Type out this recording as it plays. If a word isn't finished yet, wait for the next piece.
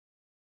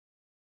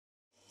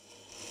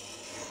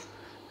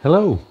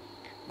Hello!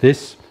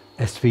 This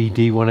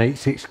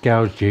SVD186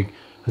 Gouge Jig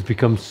has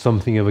become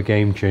something of a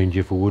game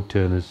changer for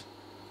woodturners.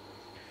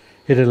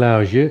 It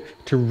allows you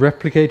to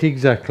replicate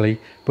exactly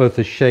both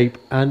the shape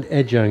and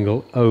edge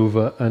angle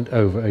over and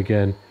over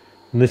again,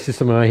 and this is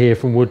something I hear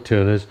from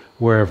woodturners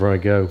wherever I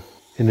go.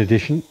 In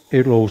addition,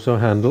 it will also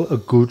handle a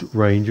good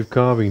range of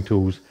carving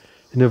tools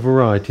in a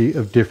variety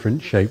of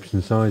different shapes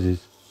and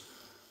sizes.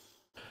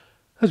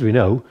 As we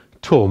know,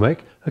 Tormek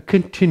are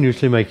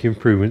continuously making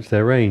improvements to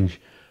their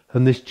range,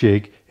 and this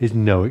jig is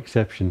no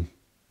exception.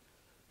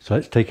 So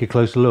let's take a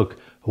closer look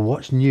at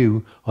what's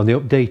new on the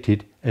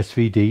updated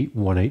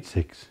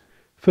SVD186.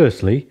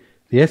 Firstly,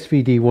 the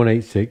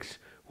SVD186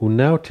 will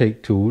now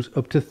take tools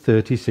up to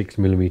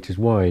 36mm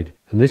wide,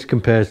 and this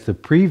compares to the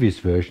previous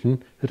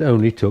version that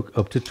only took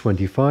up to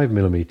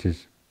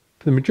 25mm.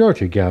 For the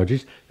majority of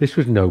gouges this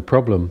was no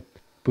problem,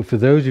 but for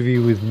those of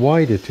you with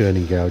wider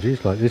turning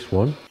gouges like this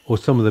one, or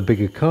some of the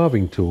bigger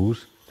carving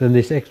tools, then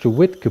this extra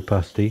width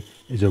capacity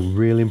is a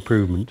real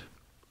improvement.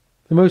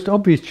 The most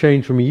obvious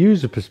change from a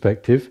user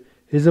perspective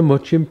is a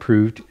much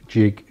improved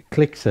jig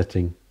click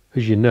setting.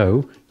 As you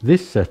know,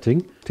 this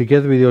setting,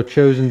 together with your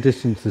chosen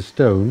distance to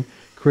stone,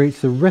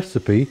 creates the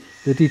recipe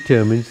that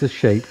determines the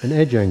shape and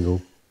edge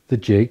angle. The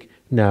jig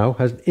now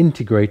has an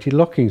integrated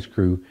locking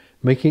screw,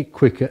 making it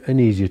quicker and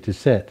easier to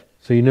set,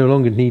 so you no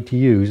longer need to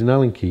use an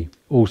Allen key.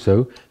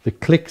 Also, the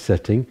click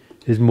setting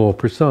is more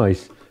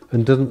precise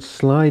and doesn't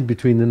slide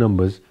between the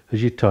numbers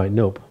as you tighten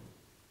up.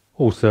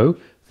 Also,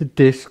 the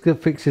disc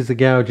that fixes the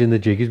gouge in the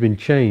jig has been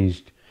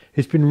changed.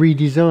 It's been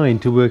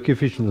redesigned to work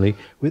efficiently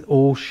with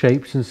all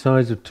shapes and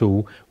sizes of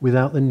tool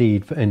without the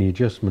need for any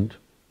adjustment.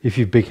 If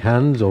you've big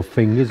hands or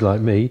fingers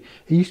like me,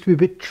 it used to be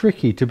a bit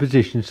tricky to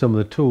position some of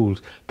the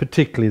tools,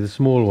 particularly the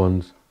small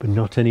ones, but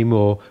not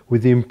anymore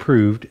with the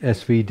improved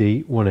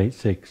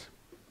SVD186.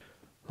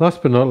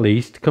 Last but not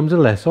least comes a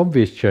less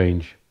obvious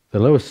change. The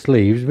lower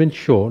sleeve has been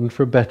shortened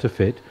for a better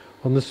fit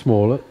on the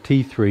smaller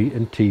T3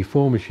 and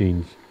T4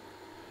 machines.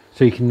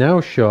 So you can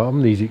now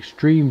sharpen these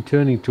extreme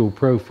turning tool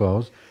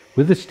profiles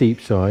with the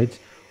steep sides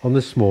on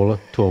the smaller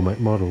Tormek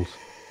models.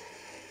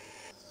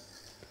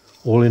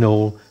 All in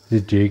all, the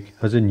jig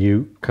has a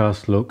new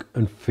cast look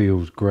and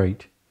feels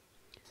great.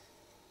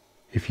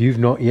 If you've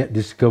not yet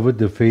discovered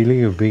the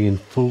feeling of being in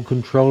full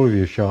control of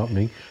your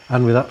sharpening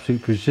and with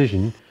absolute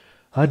precision,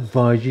 I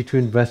advise you to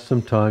invest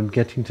some time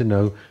getting to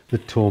know the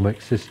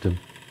Tormek system.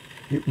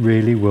 It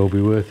really will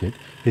be worth it,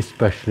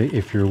 especially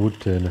if you're a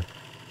woodturner.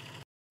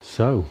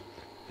 So,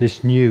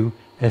 this new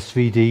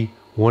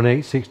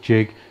SVD186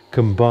 jig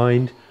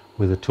combined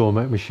with a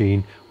Tormek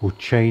machine will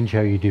change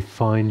how you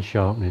define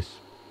sharpness.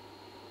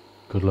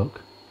 Good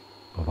luck.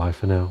 Bye bye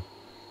for now.